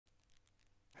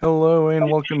Hello and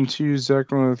welcome to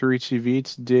Zach 103 TV.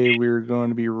 Today we're going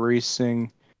to be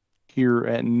racing here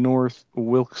at North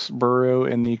Wilkesboro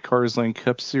in the Cars Lane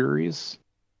Cup Series.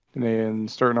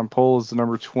 And starting on pole is the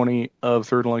number 20 of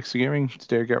Third and Legacy Gaming.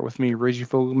 Today I got with me Reggie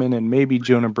Fogleman and maybe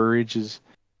Jonah Burridge. He's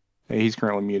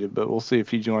currently muted, but we'll see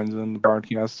if he joins in the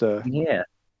broadcast. Yeah.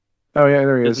 Oh yeah,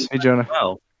 there he is. Hey Jonah.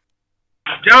 Well,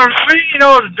 Jonah, what do you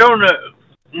know to Jonah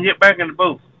and get back in the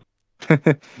booth?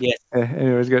 yes.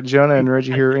 Anyways, got Jonah and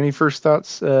Reggie here. Any first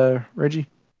thoughts, Reggie?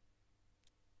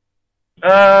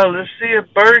 Let's see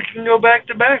if Bird can go back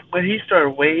to back, but he started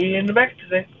way in the back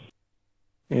today.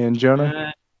 And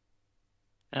Jonah?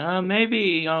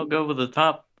 Maybe I'll go with the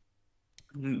top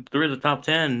through the top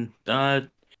 10. I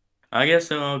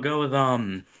guess I'll go with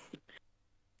I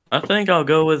think I'll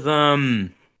go with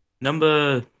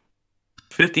number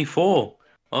 54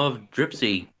 of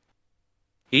Dripsy.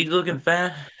 He's looking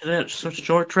fast at such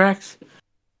short tracks,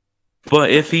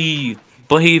 but if he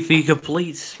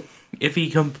completes, if he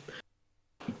comes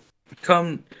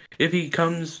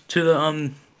to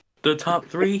the top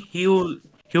 3, he'll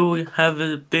have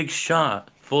a big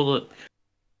shot for the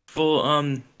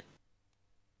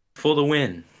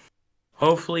win.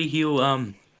 Hopefully he'll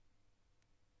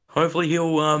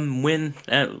win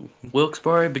at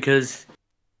Wilkes-Barre because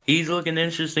he's looking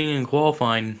interesting in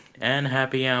qualifying and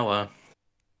happy hour.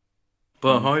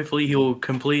 But hopefully he'll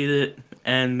complete it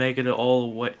and make it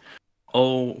all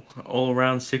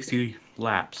around 60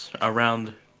 laps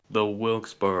around the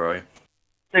Wilkes-Barre.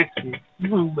 60.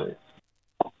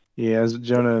 Yeah, as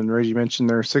Jonah and Reggie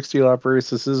mentioned, their 60-lap race.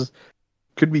 This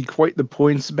could be quite the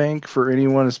points bank for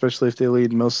anyone, especially if they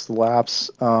lead most of the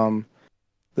laps. The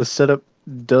setup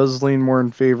does lean more in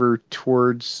favor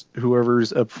towards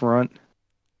whoever's up front.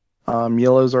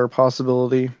 Yellows are a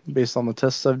possibility based on the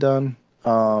tests I've done.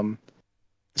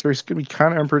 This race could be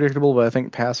kind of unpredictable, but I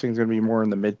think passing is going to be more in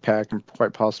the mid-pack and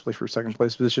quite possibly for second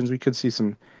place positions. We could see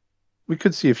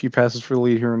a few passes for the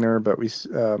lead here and there, but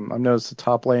I've noticed the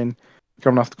top lane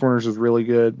coming off the corners is really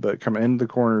good, but coming into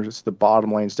the corners, it's the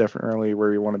bottom lane's definitely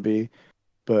where you want to be,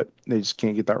 but they just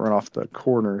can't get that run off the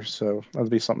corners, so that'll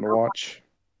be something to watch.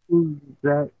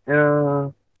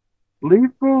 Lethal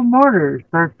Martyr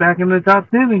starts back in the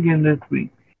top 10 again this week,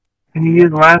 and he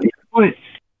is last point.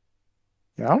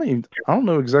 Yeah, I don't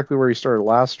know exactly where he started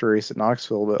last race at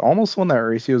Knoxville, but almost won that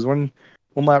race. He was one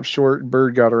lap short.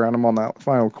 Bird got around him on that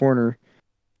final corner,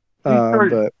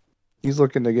 but he's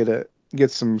looking to get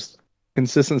some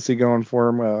consistency going for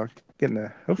him. Getting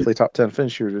a hopefully top 10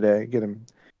 finish here today. Get him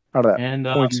out of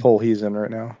that points hole he's in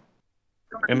right now.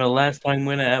 I'm the last time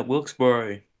winner at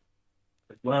Wilkes-Barre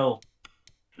as well.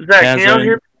 Zach, can you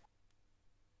hear me?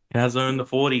 Has earned the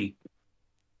 40.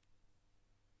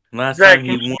 Last Zach,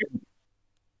 time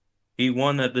he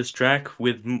won at this track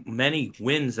with many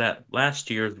wins at last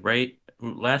year's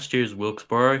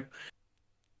Wilkes-Barre.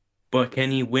 But can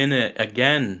he win it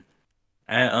again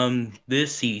at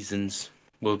this season's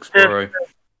Wilkes-Barre?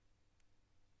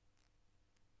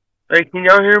 Hey, can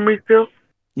y'all hear me still?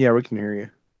 Yeah, we can hear you.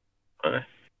 Okay.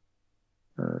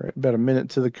 All right, about a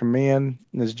minute to the command.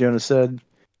 And as Jonah said,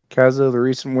 Kazo, the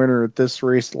recent winner at this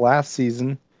race last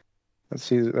season. Let's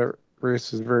see, that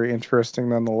race is very interesting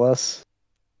nonetheless.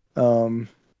 I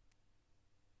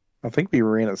think we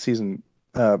ran a season,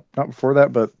 not before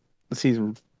that, but the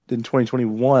season in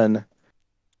 2021. I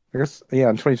guess, yeah,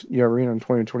 we ran in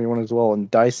 2021 as well. And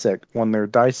Dissec won there.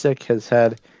 Dissec has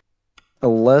had a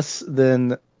less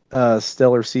than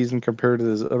stellar season compared to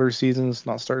his other seasons.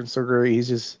 Not starting so great. He's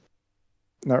just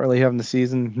not really having the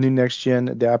season. New next gen,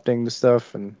 adapting to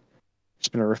stuff, and it's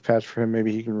been a rough patch for him.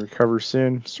 Maybe he can recover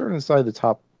soon. Starting inside the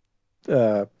top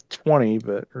 20,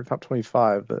 or top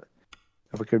 25, but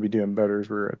if we could be doing better, as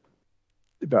we're at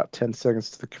about 10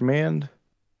 seconds to the command.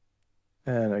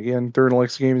 And again, third and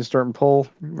Legacy Gaming starting pole,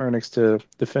 right next to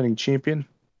defending champion,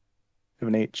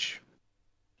 Evan H.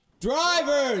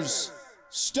 Drivers,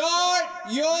 start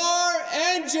your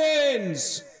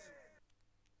engines!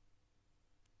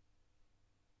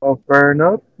 Oh, fair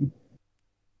enough.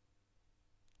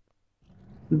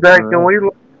 Zach, can we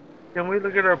look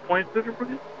at our points leader,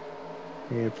 please?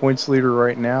 Yeah, points leader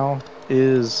right now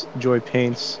is Joy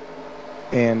Paints,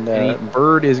 and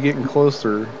Bird is getting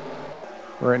closer.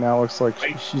 Right now, it looks like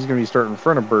she's going to be starting in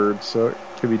front of Bird, so it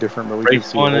could be different. But we can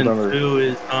see 1 and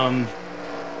 2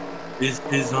 is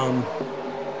his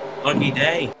lucky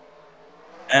day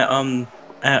at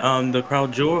the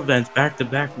Crowd Jewel events,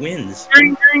 back-to-back wins.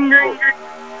 Green.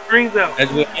 Green's out. As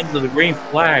we enter the green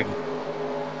flag.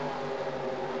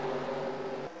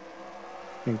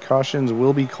 And cautions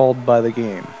will be called by the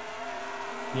game.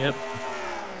 Yep.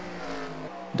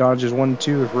 Dodge is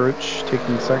 1-2 with Roach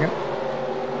taking second.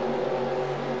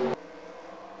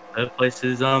 Third place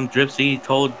is Dripsy.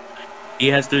 Told he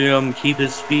has to keep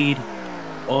his speed,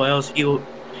 or else he'll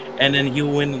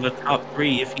win the top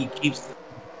 3 if he keeps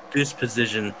this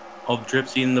position of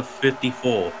Dripsy in the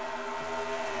 54.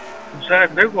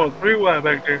 Besides, they're going 3 wide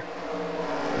back there.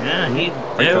 Yeah,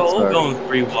 they're all going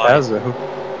 3 wide.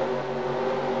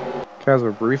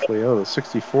 Caso briefly. Oh, the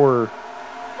 64.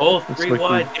 Oh, 3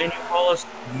 wide. Daniel Wallace,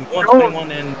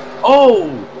 121, and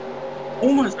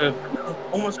almost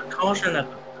a caution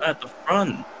at the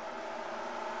front.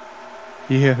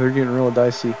 Yeah, they're getting real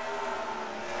dicey.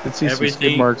 Let's see some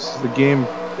skid marks. The game.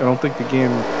 I don't think the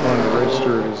game wanted to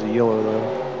register it as a yellow though.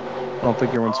 I don't think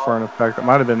everyone's far enough back. That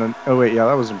might have been. Oh wait, yeah,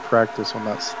 that was in practice when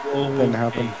that didn't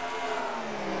happen.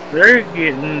 They're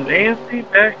getting antsy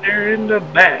back there in the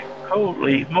back.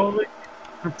 Holy moly!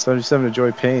 77 to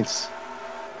Joy Paints.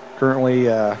 Currently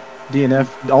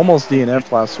DNF, almost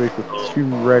DNF last week with 2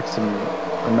 wrecks in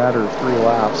a matter of 3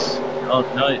 laps. Oh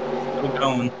no, still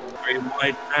going. 3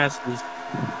 wide passes.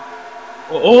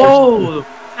 Oh,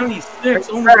 76.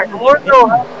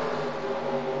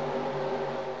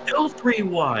 Still 3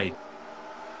 wide.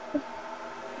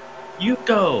 You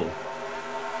go.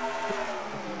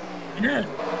 Yeah,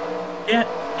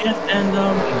 and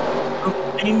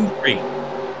aim free.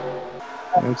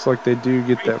 Looks like they do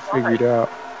get that figured out.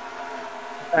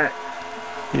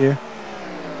 Yeah.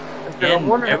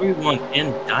 And everyone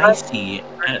in dicey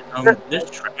at this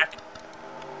track.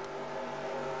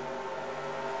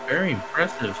 Very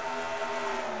impressive.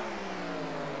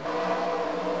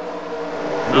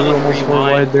 Another almost 4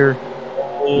 wide there.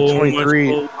 Oh, the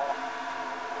 23.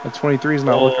 The 23 is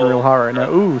not looking real hot right now.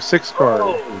 Ooh, 6 car.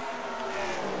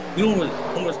 You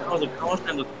almost caused a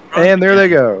caution. And there they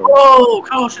go. Oh,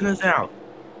 caution is out.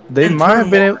 They might have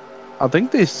been. I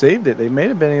think they saved it. They may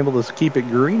have been able to keep it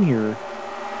green here.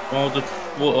 The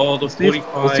 45.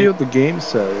 We'll see what the game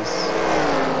says.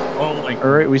 Oh my God.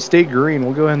 All right, we stayed green.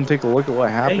 We'll go ahead and take a look at what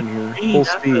happened here. Full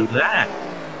speed.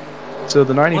 So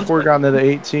the 94 got into the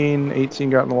 18, 18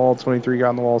 got in the wall, 23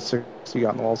 got in the wall, 60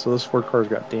 got in the wall. So those 4 cars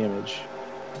got damage.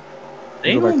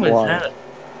 They almost had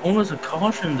almost a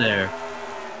caution there.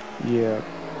 Yeah.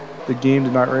 The game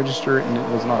did not register it, and it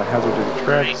was not a hazard to the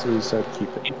track, so we decided to keep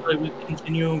it. We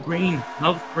continue on green.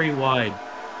 Another 3 wide.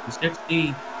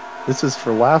 60. This is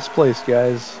for last place,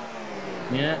 guys.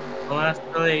 Yeah, the last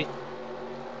place.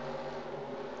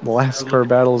 The last car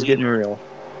battle is getting real.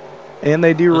 And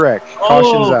they do wreck.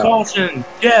 Caution's out. Caution!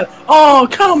 Yeah. Oh,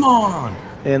 come on!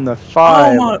 And the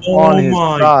 5 on his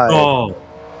side. God.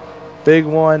 Big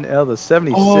one. Oh, the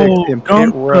 76 in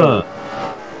pit row.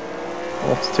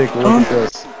 Let's take a look at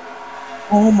this.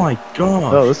 Oh my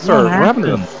God! Oh, this started. What happened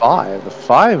to the 5? The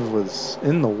 5 was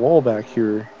in the wall back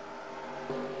here.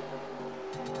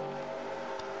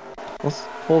 Let's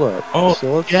hold up. Oh,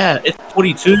 so let's, yeah, it's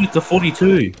 42 to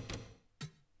 42.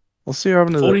 Let's see what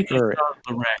happened to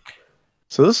the wreck.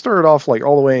 So this started off like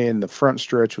all the way in the front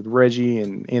stretch with Reggie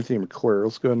and Anthony McClure.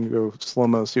 Let's go ahead and go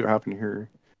slow-mo, see what happened here.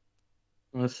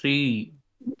 Let's see.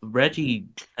 Reggie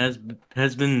has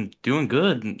been doing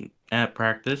good at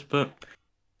practice, but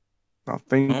I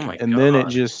think, then it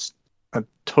just a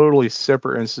totally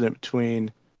separate incident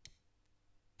between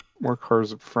more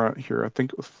cars up front here. I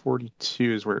think it was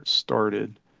 42 is where it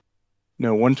started.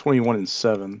 No, 121 and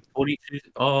 7. 42.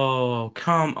 Oh,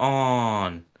 come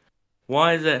on.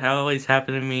 Why is it always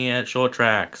happening to me at short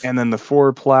tracks? And then the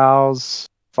 4 plows,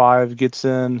 5 gets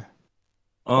in.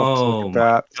 Oh, look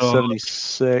at that.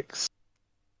 76.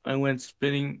 I went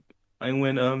spinning. I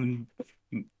went,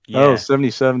 yeah. Oh,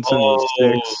 77,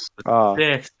 76.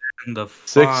 6 and the 5.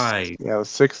 6, yeah, the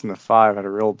 6 and the 5 had a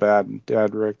real bad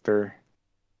wreck there.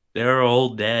 They're all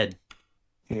dead.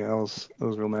 Yeah, that was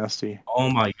real nasty. Oh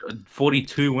my God.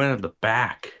 42 went at the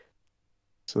back.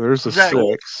 So there's the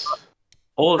 6.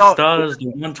 All it started as the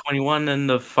 121 and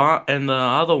the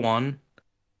other one,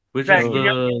 which is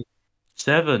the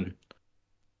 7.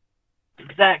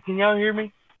 Zach, can y'all hear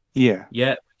me? Yeah.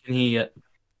 Yeah, I can hear you.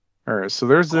 Alright, so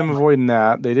there's them avoiding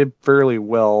that. They did fairly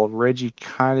well. Reggie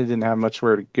kind of didn't have much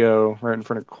where to go. Right in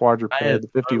front of Quadruped. The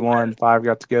 51, 5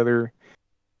 got together.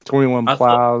 21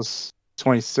 plows.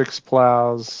 26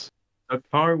 plows. The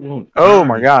car won't Oh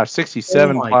my gosh,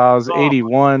 67 plows. God.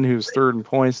 81, who's third in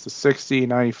points, to 60,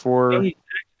 94.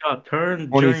 Got turned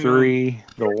 23,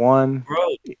 the 1.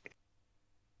 Bro.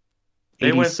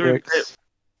 They went through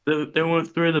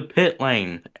the pit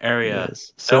lane area.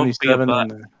 Yes.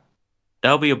 77.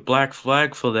 That'll be a black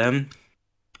flag for them.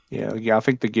 Yeah, I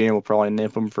think the game will probably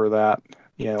nip them for that.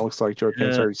 Yeah, it looks like Joy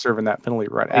Penn's already serving that penalty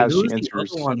as she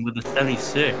enters. The other one with the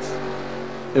 76.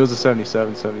 It was a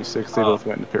 77, 76. They both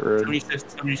went into pit road. 76,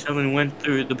 77 went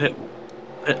through the pit.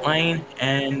 pit lane,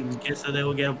 and guess that they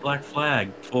will get a black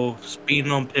flag for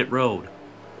speeding on pit road.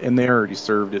 And they already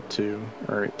served it too.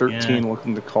 All right, 13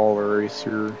 looking to call the race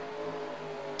here.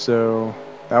 So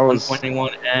that was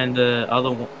 121 and the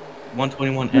other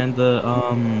 121 and the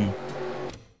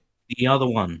other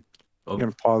one. I'm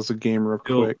gonna pause the game real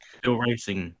quick. Still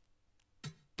racing.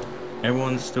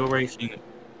 Everyone's still racing,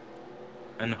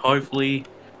 and hopefully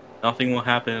nothing will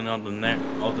happen on the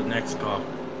next car.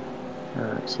 All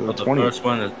right, so the 20. First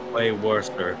one is way worse.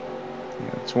 Yeah,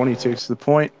 20 takes the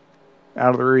point.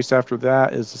 Out of the race after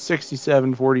that is a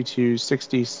 67, 42,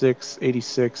 66,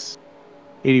 86,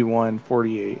 81,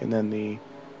 48, and then the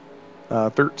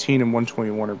 13 and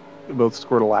 121 are both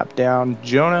scored a lap down.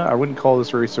 Jonah, I wouldn't call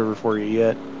this race over for you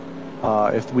yet.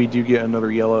 If we do get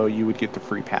another yellow, you would get the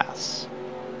free pass.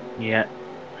 Yeah.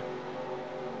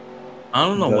 I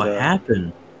don't know what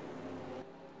happened.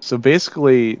 So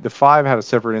basically, the 5 had a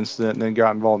separate incident and then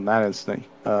got involved in that incident.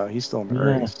 He's still in the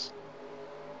race,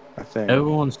 I think.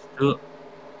 Everyone's still...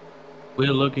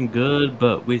 We're looking good,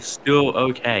 but we're still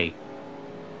okay.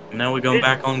 Now we're going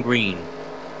back on green.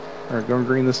 All right, going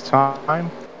green this time.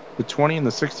 The 20 and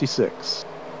the 66.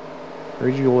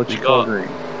 Reggie will let you call green.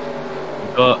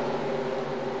 We got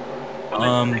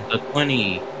the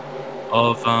 20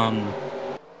 of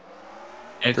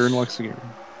Third Lux Gaming.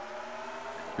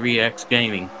 3X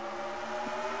Gaming.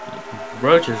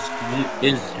 Burridge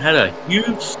is had a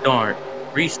huge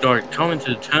restart coming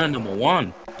to turn number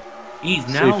 1. He's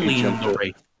now leading the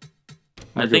race.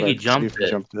 I think he jumped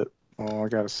it. Oh, I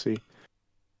gotta see.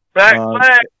 Back.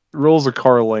 Rules of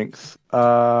car length.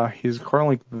 He's car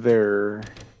length there.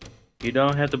 You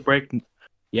don't have to break.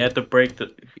 You have to break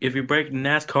the. If you break the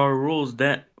NASCAR rules,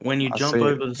 that when you jump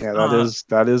over the stop,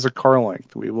 that is a car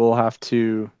length. We will have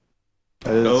to.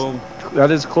 That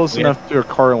is close enough to a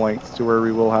car length to where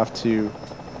we will have to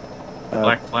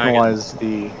penalize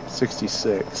the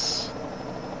 66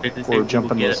 for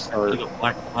jumping the start. A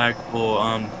black flag for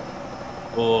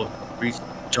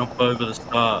jump over the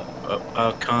start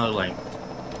car length.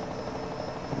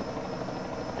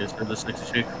 So the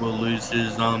 66 will lose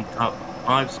his top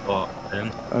 5 spot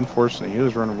then. Unfortunately, he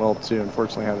was running well too.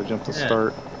 Unfortunately, had to jump the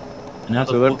start.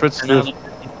 So that puts the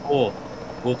 54.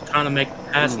 We'll try to make the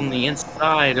pass on the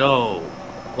inside. Oh,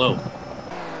 low.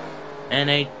 And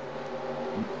a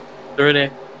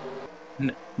third.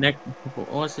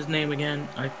 What's his name again?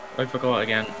 I forgot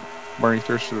again. Barney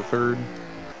Thirst for the third.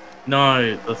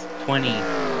 No, the 20.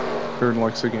 Third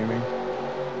Alexa Gaming.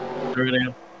 Third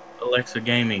Alexa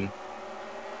Gaming.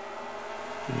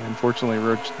 Yeah, unfortunately,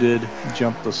 Roach did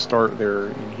jump the start there,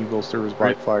 and he will serve his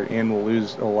black flag and will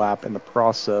lose a lap in the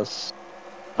process.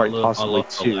 Quite possibly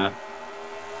 2.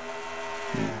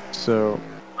 Yeah, so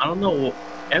I don't know.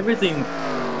 Everything.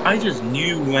 I just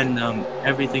knew when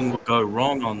everything would go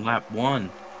wrong on lap 1.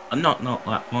 Not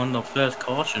lap 1. The first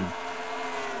caution.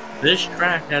 This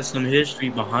track has some history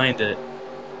behind it,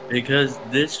 because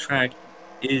this track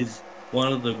is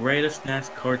one of the greatest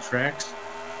NASCAR tracks,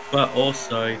 but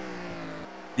also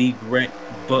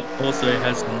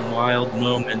has some wild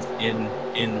moments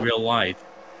in real life.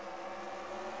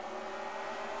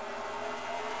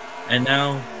 And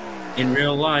now, in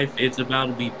real life, it's about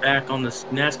to be back on the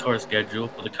NASCAR schedule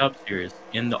for the Cup Series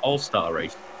in the All-Star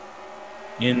race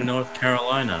in North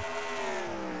Carolina.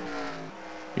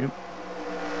 Yep.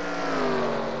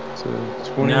 So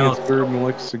 23rd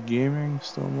Alexa Gaming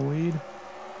still in the lead.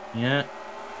 Yeah.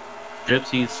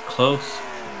 Gypsy's close.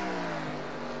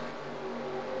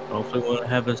 Hopefully we'll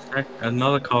have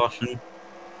another caution.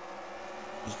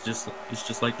 It's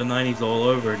just like the 90s all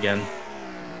over again.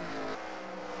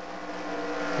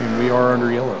 And we are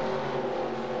under yellow.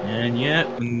 And yet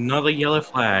another yellow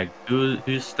flag.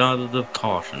 Who started the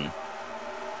caution?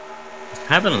 It's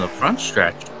happened on the front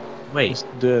stretch. Wait.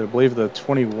 I believe the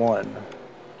 21.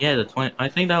 Yeah, the 20. I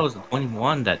think that was the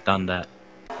 21 that done that.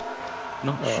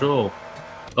 Not sure.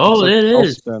 Oh, it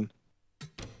is.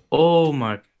 Oh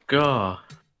my god.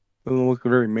 Doesn't look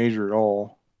very major at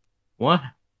all. What?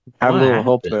 Had a little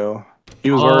help though. He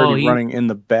was already running in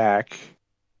the back.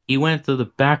 He went to the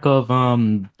back of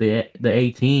the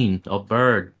 18 of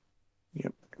Bird.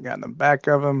 Yep, got in the back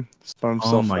of him. Spun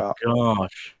himself out. Oh my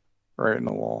gosh! Right in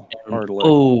the wall.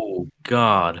 Oh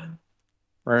god!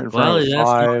 Right in front of the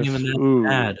 5. Not even that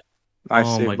bad. I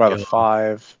saved by the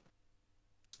 5.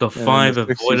 The 5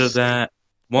 avoided that.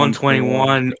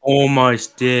 121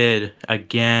 almost did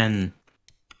again.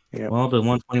 Yep. Well, the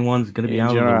 121 is going to be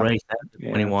out of the race after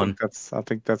 21. I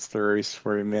think that's the race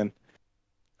for you, man.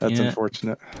 That's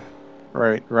unfortunate.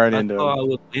 Right into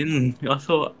him. I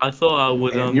thought I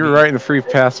would. You were right in the free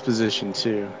pass position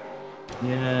too.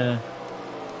 Yeah.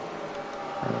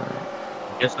 All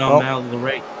right. Guess I'm out of the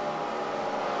race.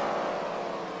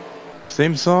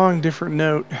 Same song, different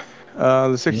note.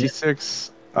 The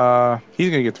 66, he's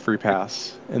gonna get the free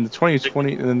pass. In the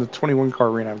 2020, in the 21 car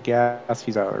ran out of gas,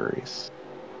 he's out of the race.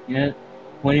 Yeah,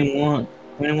 21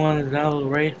 is out of the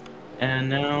race, and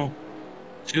now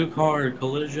 2-car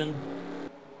collision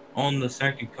on the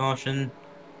second caution.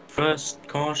 First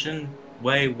caution,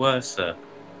 way worse.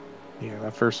 Yeah,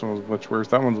 that first one was much worse.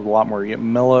 That one's a lot more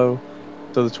mellow.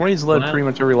 So the 20s led pretty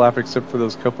much every lap except for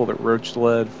those couple that Roach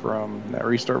led from that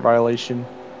restart violation.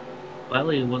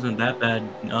 Gladly, it wasn't that bad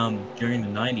during the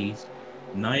 90s.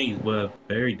 The 90s were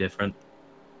very different.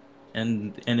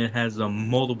 And it has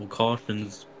multiple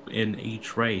cautions in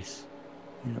each race.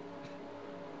 Yep.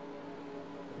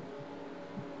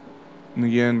 And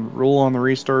again, rule on the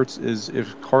restarts is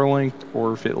if car length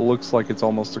or if it looks like it's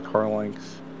almost a car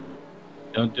length.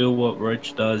 Don't do what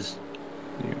Rich does.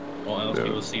 Yeah. Or else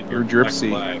you will see or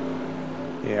Dripsy.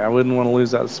 Yeah, I wouldn't want to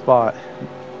lose that spot,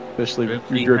 especially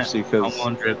Dripsy, because come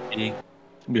on, Dripsy.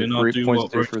 It's gonna be a great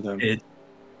points day for them. It's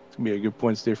gonna be a good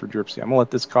points day for Dripsy. I'm gonna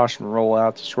let this caution roll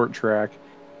out to short track.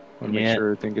 I want to make sure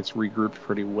everything gets regrouped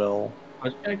pretty well.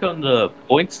 Let's check on the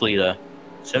points leader,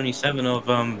 77 of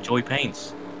Joy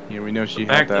Paints. Yeah, we know she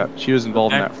had that. She was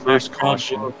involved in that first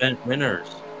caution. Event winners.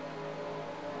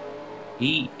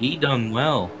 He done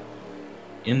well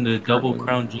in the double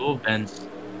crown jewel events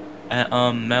at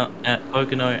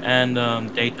Pocono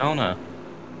and Daytona.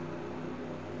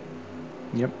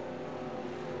 Yep.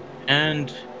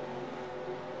 And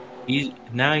he's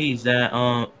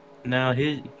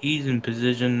in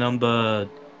position number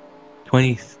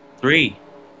 23.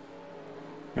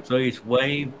 So he's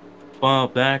way far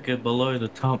back and below the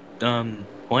top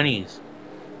 20s.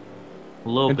 A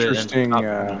little interesting.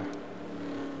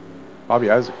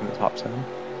 Bobby Isaac in the top 10.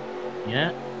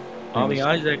 Yeah. Bobby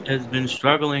Isaac has been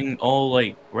struggling all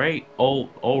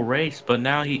race, but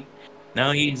now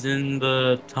he's in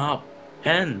the top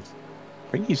 10s.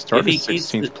 I think he started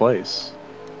 16th place.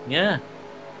 Yeah.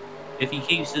 If he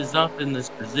keeps his up in this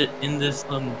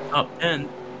top 10,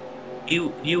 he'll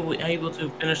be able to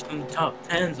finish in the top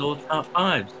 10s or top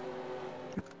 5s.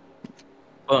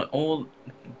 But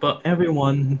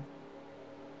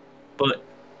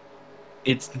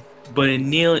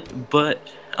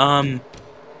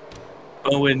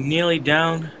we're nearly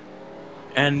down,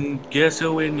 and guess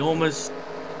who? We're almost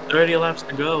 30 laps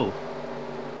to go.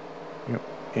 Yep.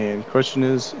 And question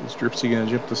is Dripsy going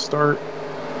to jump the start?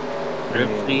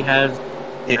 Dripsy has.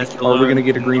 Are we going to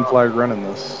get a green flag run in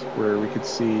this, where we could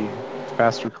see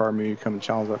faster car maybe come and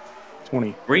challenge that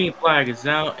 20? Green flag is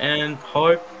out, and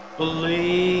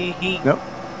hopefully he. Nope.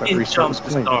 That didn't restart jump was the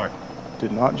clean. start.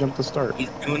 Did not jump the start. He's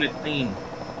doing it clean.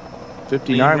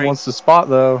 59 wants the spot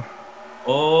though.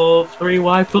 Oh, 3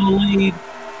 wide for the lead.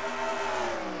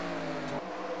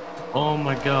 Oh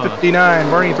my god. 59,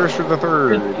 Barney Thresher the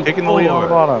third, taking the lead on the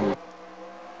bottom.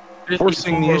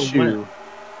 Forcing the issue.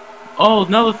 Oh,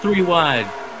 another 3 wide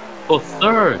for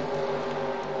third.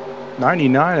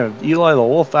 99 of Eli the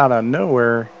Wolf out of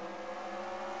nowhere.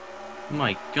 Oh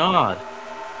my god.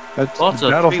 That's lots the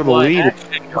of battle for the lead.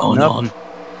 Going on.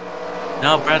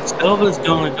 Now Brad Silver's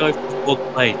going to go for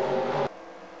fourth place.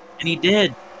 And he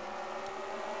did.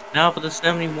 Now for the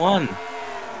 71.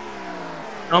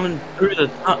 Coming through the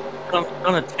top,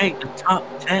 gonna take the top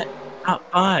 10, top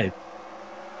 5.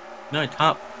 No,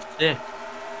 top 6.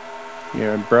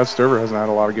 Yeah, and Brad Stover hasn't had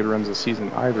a lot of good runs this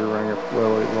season either, running up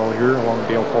well here, along with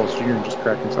Dale Pauls Jr. and just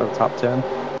cracking inside the top 10.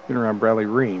 Getting around Bradley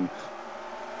Ream.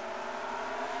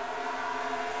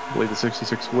 I believe the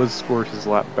 66 Woods scored his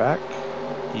lap back.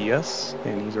 Yes,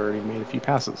 and he's already made a few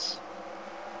passes.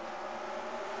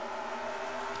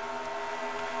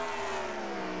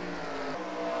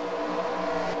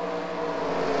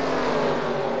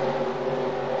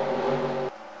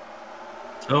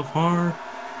 So far,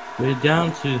 we're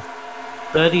down to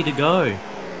 30 to go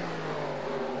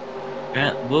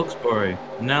at Wilkesboro.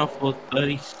 Now for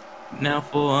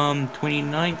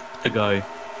 29th to go.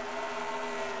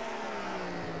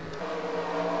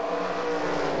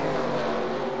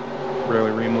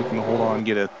 Bradley Ream looking to hold on and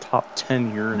get a top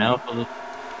 10 here. Now for the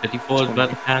 54 is about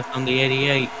to pass on the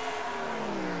 88.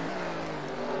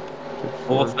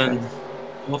 Fourth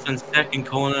and second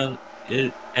corner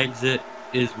exit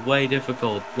is way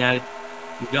difficult. Yeah,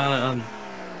 we gotta.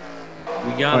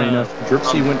 Funny enough,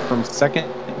 Dripsy went from 2nd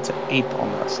to 8th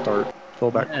on that start.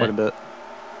 Fell back quite a bit.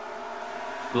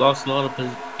 He lost a little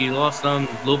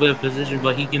bit of position,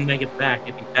 but he can make it back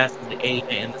if he passes the 88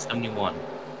 and the 71.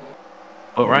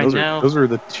 But those are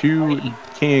the 2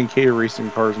 K&K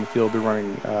racing cars in the field. They're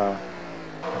running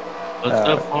but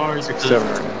so far 6-7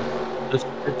 right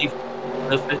now. The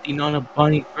the 59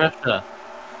 applying pressure.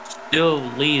 Still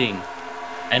leading.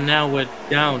 And now we're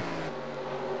down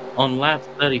on lap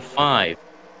 35.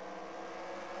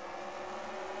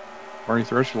 Barney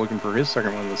Thresher looking for his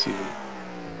second win of the season.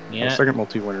 Yeah. Second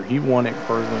multi-winner. He won at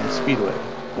Carsland Speedway.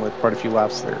 Led quite a few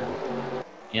laps there.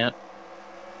 Yep.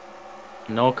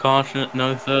 No caution,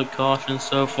 no third caution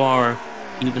so far.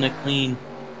 Keeping it clean.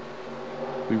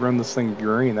 We run this thing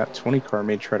green. That 20 car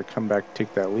may try to come back and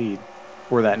take that lead.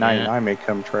 Or that 99 may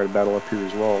come try to battle up here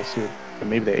as well. See, but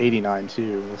maybe the 89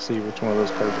 too. We'll see which one of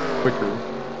those cars are quicker.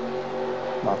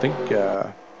 No, I think,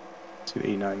 see the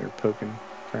 89 they're poking.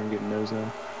 Trying to get a nose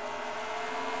in.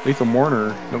 Lethal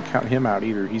Warner, don't count him out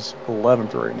either. He's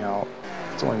 11th right now.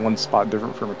 It's only one spot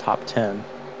different from a top 10.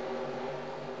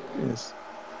 It's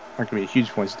not gonna be a huge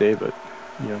points day, but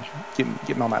you know,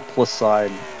 getting on that plus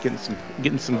side, getting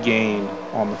some gain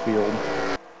on the field.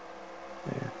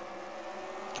 Yeah.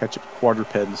 Catch up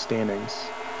quadruped in the standings.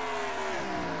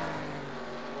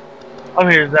 I'm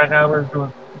here, Zach. How are you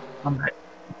doing? I'm back.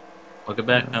 Welcome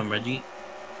back, I'm Reggie.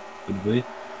 Good boy.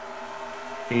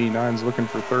 89's looking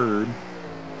for third.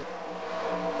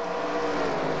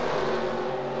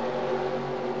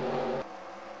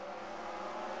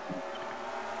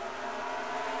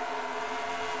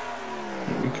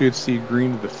 We could see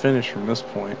green to the finish from this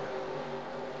point.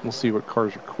 We'll see what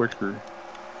cars are quicker.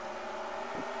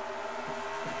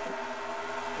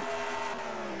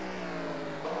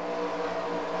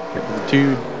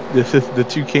 The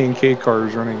two K&K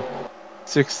cars running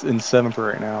 6th and 7th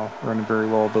right now, running very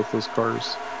well, both those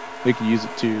cars. They could use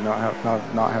it to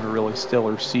not have a really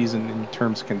stellar season in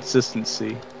terms of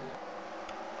consistency.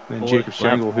 And then Jacob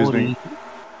Strangle,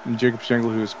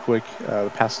 who is quick the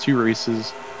past two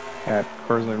races at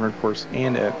Carsland Road Course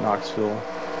and at Knoxville.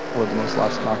 Led the most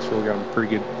laps at Knoxville, got him a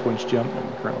pretty good points jump,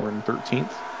 and currently we're in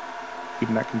 13th.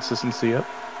 Keeping that consistency up.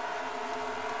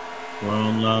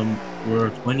 Well, we're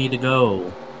 20 to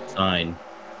go. Sign.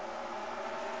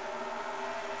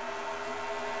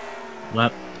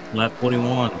 Lap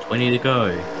 41, 20 to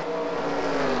go.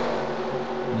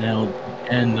 Now,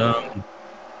 and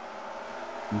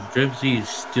Dripsy's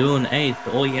still in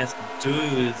 8th. All he has to do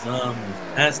is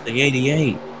pass the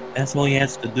 88. That's all he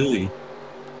has to do.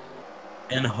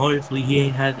 And hopefully he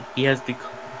has to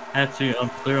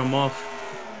clear him off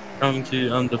coming to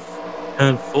the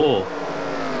turn 4.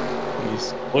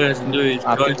 All he has to do is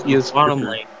go to the bottom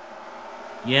lane.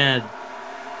 Yeah.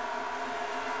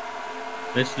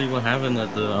 Basically what happened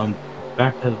at the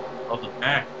back of the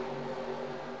pack.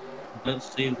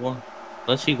 Let's see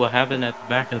what happened at the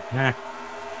back of the pack.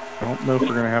 I don't know if we're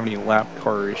gonna have any lap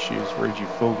car issues. Reggie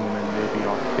Fogleman may be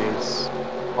on pace.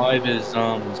 5 is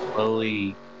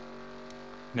slowly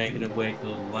making his way to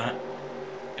the lap.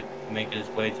 Making his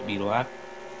way to be lapped.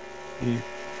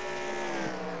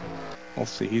 We'll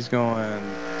see. He's going.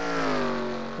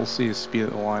 We'll see his speed at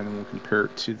the line, and we'll compare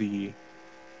it to the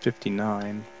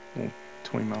 59.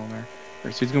 20 mile an hour.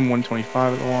 Right, so he's going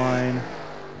 125 at the line.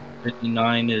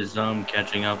 59 is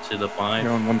catching up to the 5.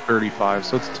 Going 135,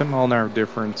 so it's a 10 mile an hour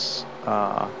difference.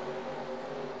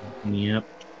 Yep.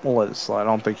 We'll let it slide. I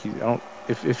don't think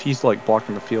if he's like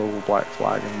blocking the field, we'll black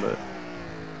flag him, but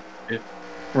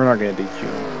we're not gonna DQ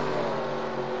him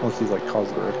unless he's like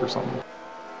caused the wreck or something.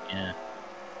 Yeah.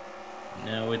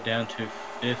 Now we're down to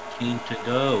 15 to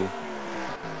go.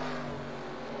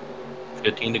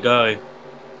 15 to go.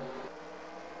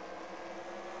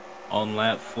 On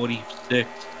lap 46.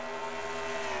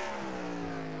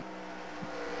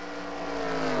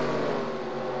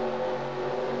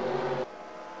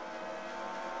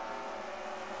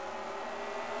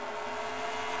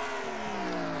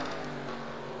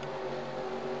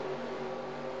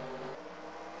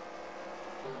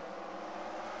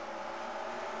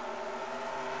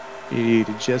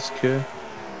 To Jessica,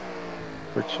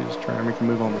 which is trying to make a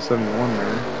move on the 71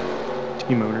 there.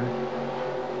 T-motor.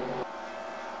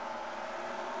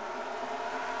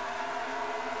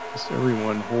 Just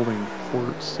everyone holding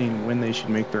court, seeing when they should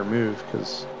make their move,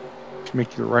 because if you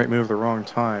make the right move at the wrong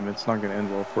time, it's not going to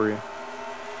end well for you.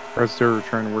 Brad Stover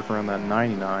trying to work around that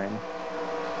 99.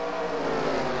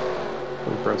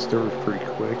 But Brad Stover's pretty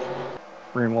quick.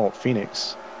 Ran well at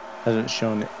Phoenix. Hasn't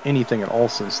shown anything at all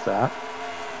since that.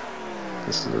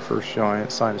 This is their first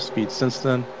giant sign of speed since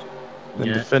then. The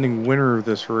defending winner of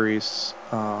this race,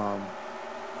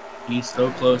 he's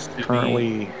so close to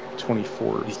currently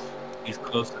 24th. He's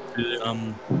closer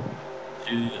to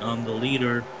the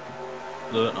leader,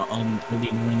 the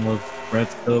 29 of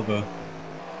Brett Silva.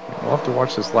 We'll have to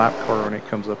watch this lap car when it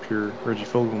comes up here. Reggie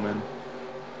Fogleman.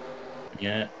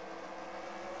 Yeah,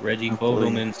 Reggie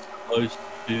Fogleman's close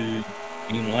to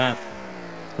being lapped.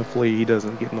 Hopefully he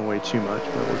doesn't get in the way too much,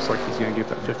 but it looks like he's going to give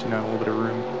that 59 a little bit of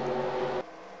room.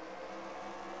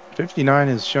 59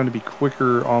 is shown to be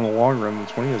quicker on the long run than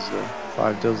 20 is, though.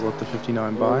 5 does let the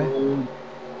 59 by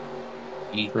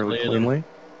fairly cleanly.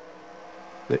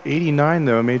 The 89,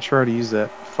 though, may try to use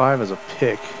that 5 as a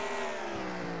pick.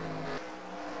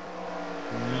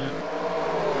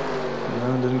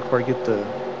 No, didn't quite get the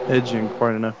edge in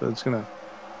quite enough, but it's going to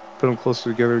put them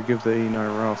closer together, give the 89 a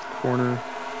run off the corner.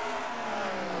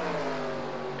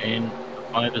 And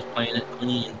 5 is playing it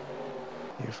clean.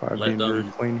 Yeah, 5 being very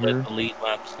clean here. Let the lead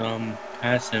laps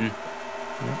pass him.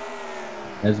 Yep.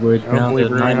 As we're down to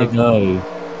 9 to go.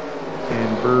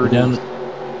 And Bird is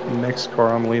the next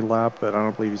car on the lead lap, but I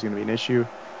don't believe he's going to be an issue.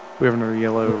 We have another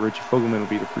yellow. Reggie Fogleman will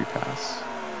be the free pass.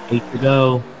 8 to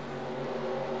go.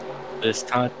 This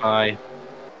time by.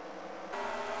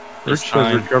 Rich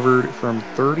has recovered from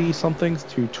 30-somethings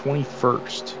to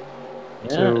 21st. Yeah,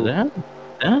 so,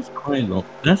 that's quite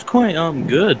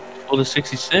good for the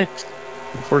 66.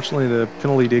 Unfortunately, the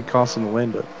penalty did cost him the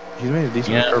win, but he's made a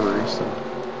decent recovery. So.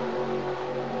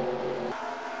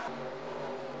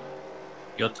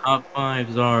 Your top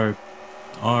 5s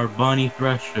are Bonnie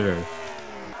Thresher,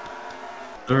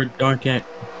 third Dark-Cat,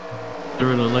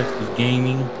 third Alexis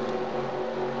Gaming,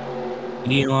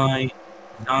 Eli,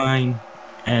 Nine,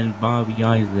 and Bobby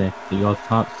Isaac. Your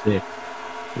top 6.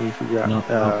 You forgot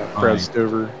Brad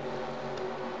Stover.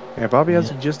 Yeah, Bobby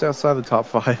Isaac just outside the top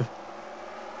 5.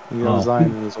 You got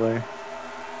Zion in his way.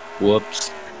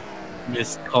 Whoops.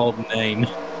 Miscalled name.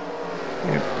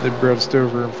 Yeah, they Brad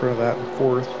Stover in front of that in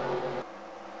 4th.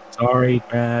 Sorry,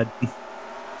 Brad.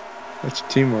 That's your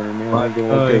team order, man.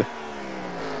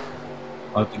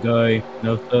 About the guy,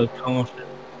 no third caution.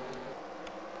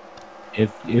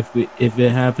 If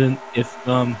it happened, if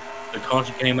the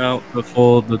caution came out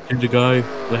before the 2 to go,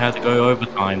 we had to go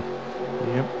overtime.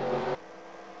 Yep.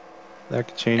 That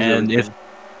could change everything.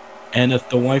 If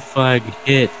the white flag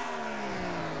hit,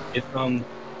 if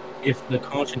the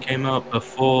caution came out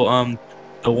before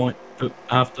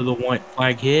after the white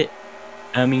flag hit,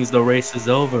 that means the race is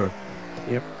over.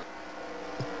 Yep.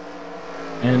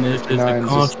 And if there's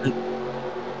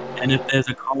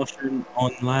a caution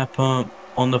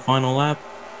on the final lap,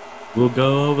 we'll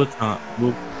go overtime.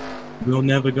 We'll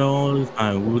never go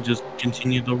overtime. We'll just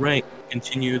continue the race and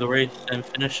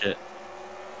finish it.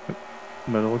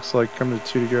 But it looks like coming to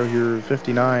 2 to go here,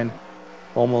 59,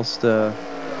 almost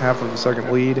half of a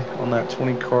second lead on that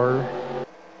 20 car.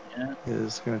 Yeah.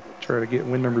 Is going to try to get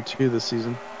win number 2 this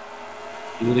season.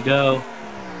 2 to go.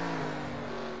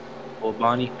 For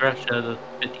Bonnie Thresher, the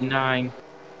 59.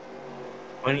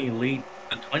 20 lead.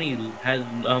 The 20 has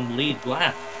lead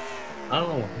lap. I don't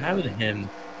know what happened to him.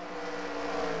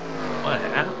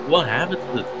 What happened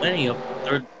to the 20 of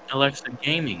third Alexa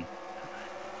Gaming?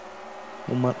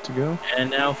 1 lap to go. And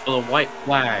now for the white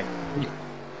flag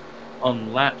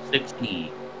on lap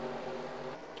 60.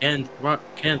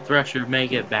 Can Thresher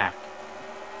make it back?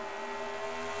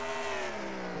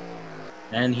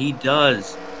 And he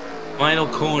does. Final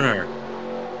corner.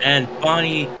 And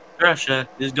Bonnie Thresher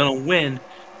is going to win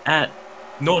at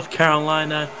North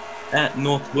Carolina at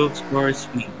North Wilkesboro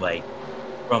Speedway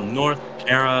from North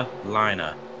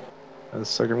Carolina. The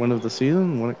second win of the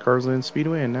season, won at Carsland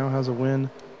Speedway, and now has a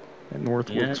win at North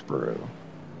Wilkesboro.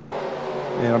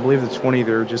 And I believe the 20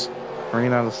 there just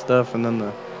ran out of stuff, and then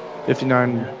the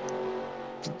 59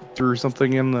 threw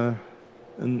something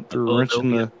threw a wrench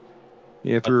in the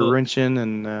threw a wrench in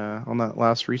and on that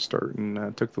last restart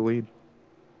and took the lead.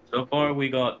 So far, we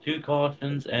got 2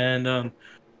 cautions and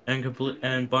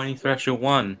Bonnie Thresher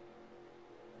won,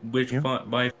 which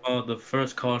by far the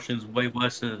first caution is way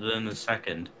worse than the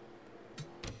second.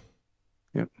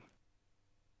 Yep.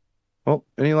 Well,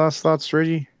 any last thoughts,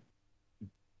 Reggie?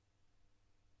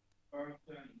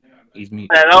 He's me.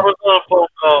 Man, I was on a phone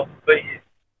call, but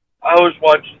I was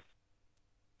watching.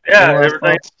 Yeah, everything.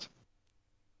 Thoughts?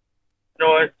 No,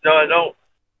 I don't.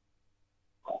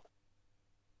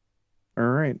 All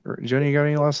right, Johnny, you got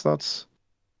any last thoughts?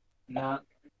 Nah.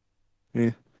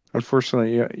 Yeah.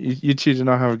 Unfortunately, you two did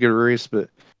not have a good race, but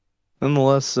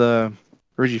nonetheless,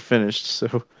 Reggie finished,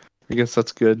 so I guess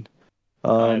that's good.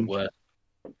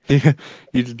 Yeah,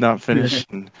 you did not finish,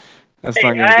 and that's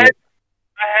not going to be.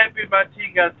 I'm happy my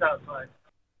team got top 5.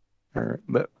 All right,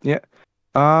 but yeah,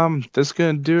 that's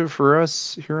going to do it for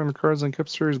us here on the Cars and Cup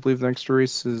Series. I believe the next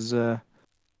race is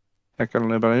heck, I don't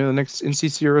know, but I know the next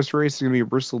NCCRS race is going to be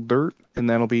Bristol Dirt, and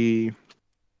that'll be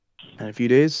in a few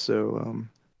days. So,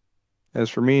 as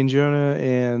for me and Jonah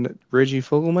and Reggie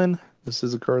Fogleman, this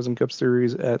is the Cars and Cup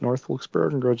Series at North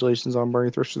Wilkesboro. Congratulations on Barney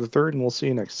Thresher III, and we'll see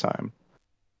you next time.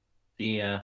 Yeah.